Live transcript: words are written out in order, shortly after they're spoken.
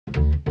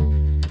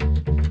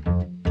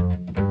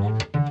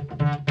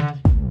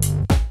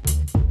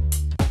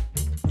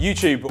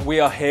YouTube,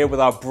 we are here with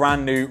our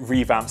brand new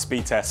revamped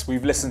speed test.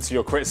 We've listened to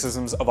your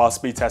criticisms of our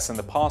speed tests in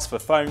the past for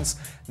phones.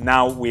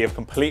 Now we have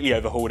completely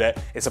overhauled it.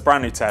 It's a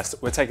brand new test.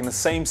 We're taking the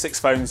same 6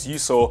 phones you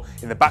saw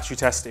in the battery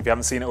test. If you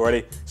haven't seen it already,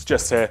 it's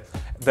just here.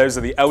 Those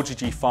are the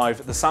LG G5,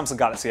 the Samsung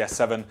Galaxy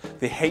S7,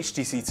 the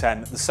HTC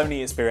 10, the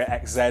Sony Xperia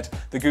XZ,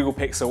 the Google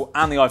Pixel,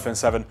 and the iPhone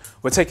 7.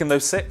 We're taking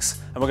those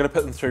 6 and we're going to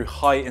put them through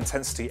high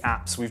intensity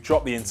apps. We've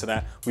dropped the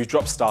internet, we've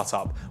dropped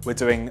startup. We're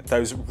doing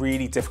those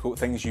really difficult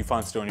things you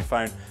find to do on your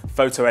phone.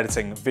 Photo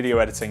editing, video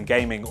editing,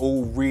 gaming,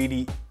 all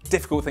really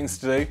difficult things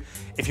to do.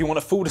 If you want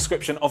a full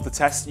description of the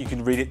test, you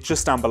can read it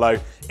just down below.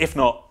 If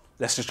not,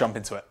 let's just jump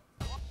into it.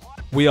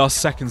 We are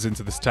seconds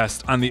into this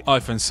test and the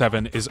iPhone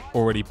 7 is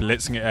already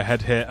blitzing it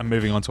ahead here and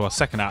moving on to our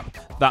second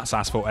app. That's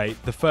Asphalt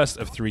 8, the first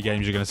of 3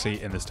 games you're going to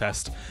see in this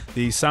test.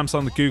 The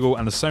Samsung, the Google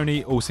and the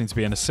Sony all seem to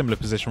be in a similar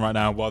position right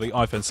now, while the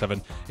iPhone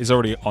 7 is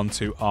already on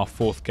to our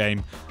 4th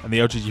game and the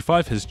LG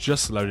G5 has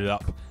just loaded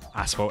up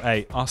Asphalt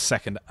 8, our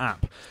second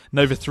app.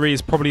 N.O.V.A 3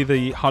 is probably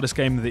the hardest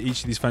game that each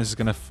of these phones is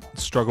going to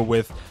struggle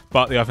with,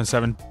 but the iPhone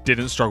 7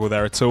 didn't struggle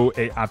there at all.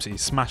 It absolutely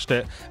smashed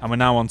it, and we're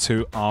now on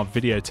to our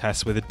video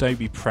test with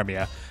Adobe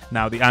Premiere.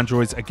 Now, the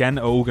Androids, again,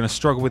 are all going to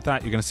struggle with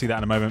that. You're going to see that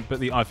in a moment, but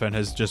the iPhone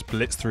has just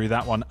blitzed through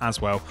that one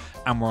as well,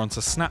 and we're on to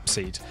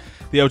Snapseed.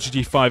 The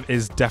LG G5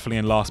 is definitely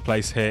in last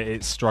place here.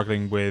 It's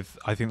struggling with,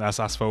 I think that's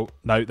Asphalt.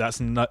 No, that's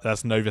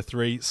N.O.V.A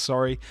 3,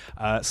 sorry.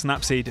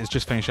 Snapseed is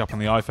just finished up on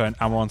the iPhone,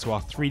 and we're on to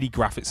our 3D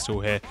graphics tool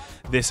here.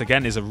 This,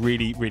 again, is a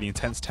really, really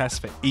intense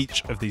test for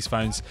each of these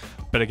phones.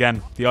 But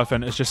again, the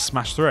iPhone has just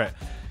smashed through it.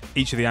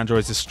 Each of the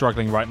Androids is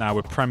struggling right now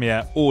with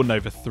Premiere or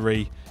N.O.V.A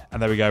 3.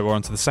 And there we go, we're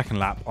on to the second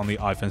lap on the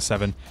iPhone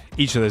 7.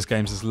 Each of those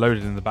games is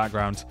loaded in the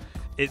background.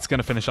 It's going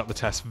to finish up the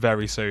test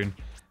very soon,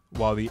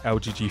 while the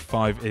LG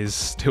G5 is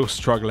still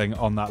struggling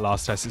on that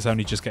last test. It's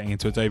only just getting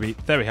into Adobe.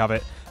 There we have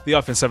it. The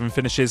iPhone 7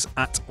 finishes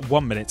at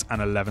 1 minute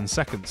and 11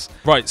 seconds.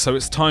 Right, so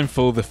it's time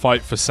for the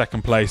fight for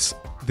second place.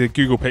 The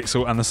Google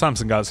Pixel and the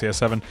Samsung Galaxy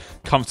S7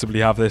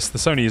 comfortably have this. The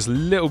Sony is a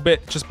little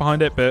bit just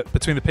behind it, but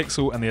between the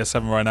Pixel and the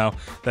S7 right now,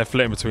 they're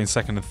flitting between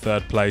second and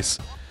third place.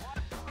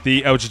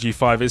 The LG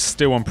G5 is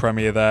still on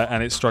Premiere there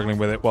and it's struggling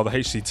with it, while the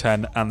HTC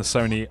 10 and the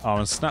Sony are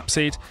on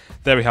Snapseed.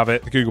 There we have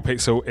it. The Google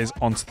Pixel is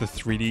onto the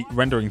 3D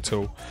rendering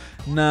tool.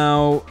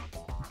 Now,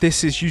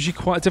 this is usually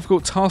quite a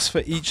difficult task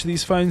for each of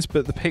these phones,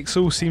 but the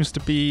Pixel seems to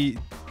be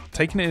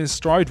taking it in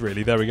stride,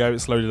 really. There we go,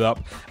 it's loaded up,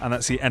 and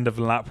that's the end of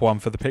lap 1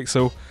 for the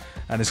Pixel,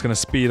 and it's going to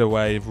speed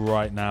away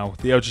right now.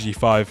 The LG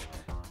G5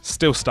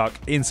 still stuck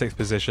in 6th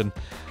position.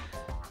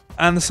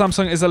 And the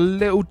Samsung is a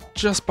little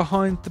just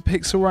behind the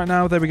Pixel right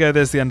now. There we go,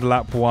 there's the end of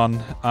lap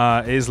 1.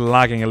 It is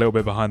lagging a little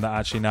bit behind that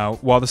actually now,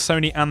 while the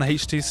Sony and the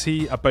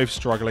HTC are both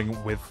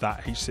struggling with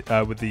that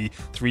with the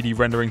 3D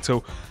rendering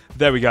tool.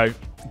 There we go,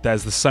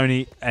 there's the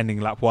Sony ending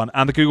lap 1,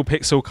 and the Google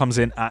Pixel comes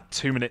in at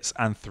 2 minutes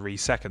and 3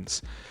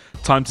 seconds.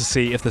 Time to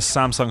see if the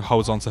Samsung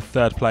holds on to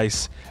third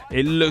place.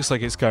 It looks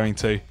like it's going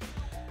to.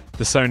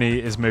 The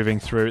Sony is moving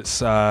through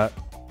its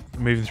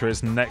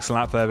next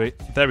lap. There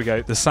we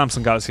go. The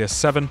Samsung Galaxy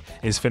S7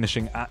 is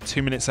finishing at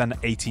 2 minutes and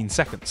 18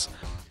 seconds.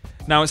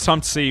 Now it's time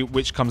to see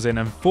which comes in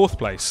 4th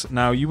place.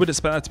 Now you would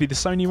expect that to be the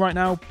Sony right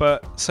now,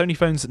 but Sony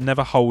phones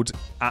never hold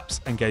apps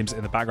and games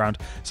in the background,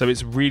 so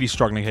it's really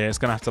struggling here. It's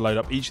going to have to load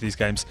up each of these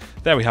games.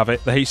 There we have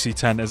it. The HTC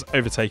 10 has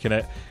overtaken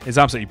it. It's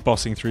absolutely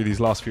bossing through these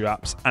last few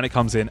apps, and it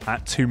comes in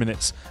at 2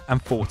 minutes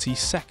and 40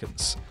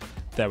 seconds.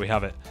 There we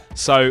have it.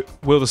 So,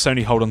 will the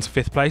Sony hold on to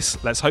 5th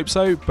place? Let's hope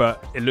so,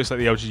 but it looks like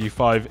the LG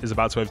G5 is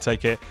about to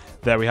overtake it.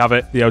 There we have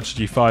it. The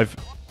LG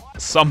G5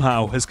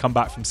 somehow has come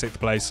back from 6th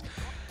place.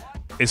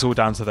 It's all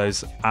down to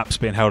those apps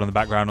being held in the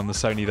background on the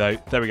Sony though.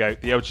 There we go.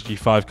 The LG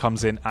G5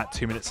 comes in at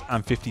 2 minutes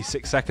and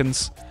 56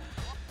 seconds.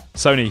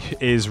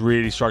 Sony is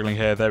really struggling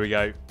here. There we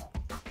go.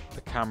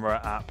 The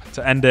camera app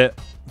to end it.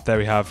 There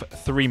we have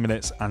 3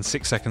 minutes and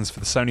 6 seconds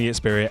for the Sony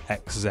Xperia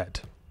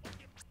XZ.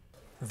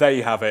 There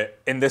you have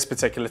it. In this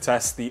particular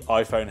test, the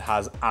iPhone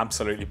has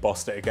absolutely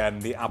bossed it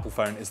again. The Apple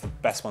phone is the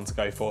best one to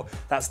go for.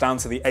 That's down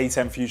to the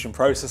A10 Fusion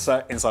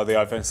processor inside the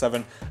iPhone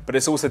 7, but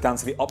it's also down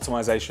to the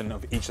optimization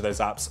of each of those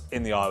apps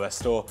in the iOS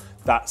store.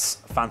 That's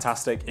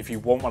fantastic. If you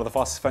want one of the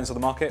fastest phones on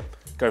the market,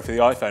 go for the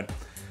iPhone.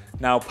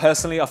 Now,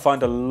 personally, I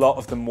find a lot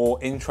of the more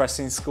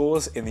interesting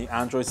scores in the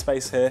Android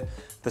space here.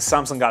 The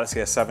Samsung Galaxy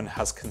S7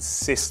 has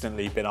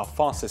consistently been our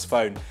fastest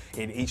phone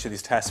in each of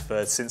these tests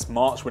since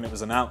March when it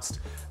was announced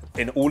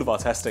in all of our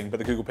testing, but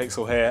the Google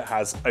Pixel here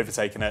has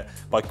overtaken it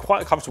by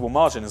quite a comfortable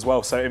margin as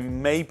well. So it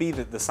may be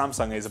that the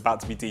Samsung is about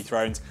to be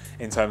dethroned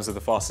in terms of the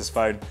fastest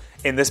phone.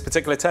 In this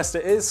particular test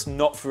it is,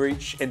 not for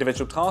each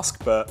individual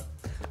task, but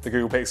the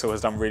Google Pixel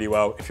has done really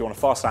well. If you want a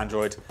fast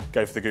Android,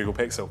 go for the Google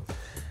Pixel.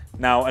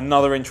 Now,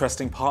 another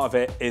interesting part of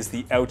it is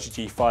the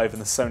LG G5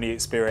 and the Sony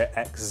Xperia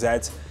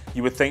XZ.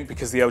 You would think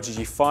because the LG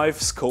G5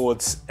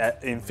 scored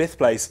in 5th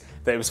place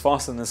that it was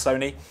faster than the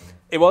Sony.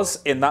 It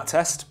was in that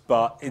test,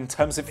 but in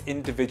terms of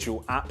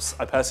individual apps,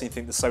 I personally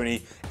think the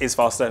Sony is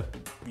faster.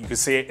 You can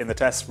see it in the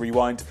test,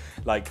 rewind,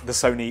 like the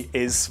Sony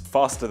is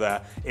faster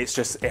there. It's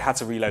just, it had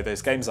to reload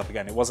those games up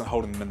again. It wasn't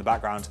holding them in the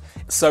background.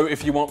 So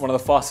if you want one of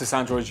the fastest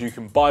Androids you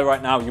can buy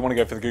right now, you want to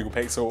go for the Google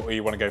Pixel or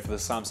you want to go for the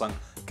Samsung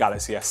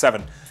Galaxy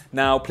S7.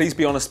 Now, please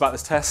be honest about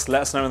this test.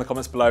 Let us know in the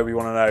comments below. We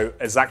want to know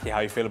exactly how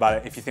you feel about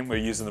it. If you think we're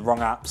using the wrong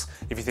apps,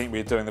 if you think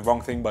we're doing the wrong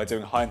thing by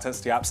doing high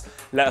intensity apps,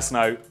 let us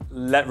know.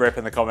 Let rip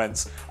in the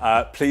comments.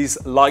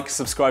 Please like,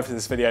 subscribe to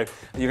this video.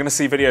 You're going to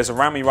see videos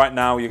around me right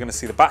now. You're going to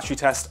see the battery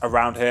test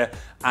around here,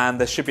 and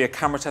there should be a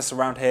camera test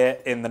around here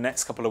in the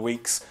next couple of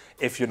weeks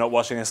if you're not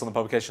watching this on the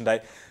publication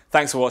date.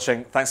 Thanks for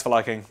watching. Thanks for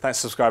liking. Thanks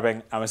for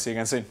subscribing, and we'll see you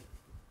again soon.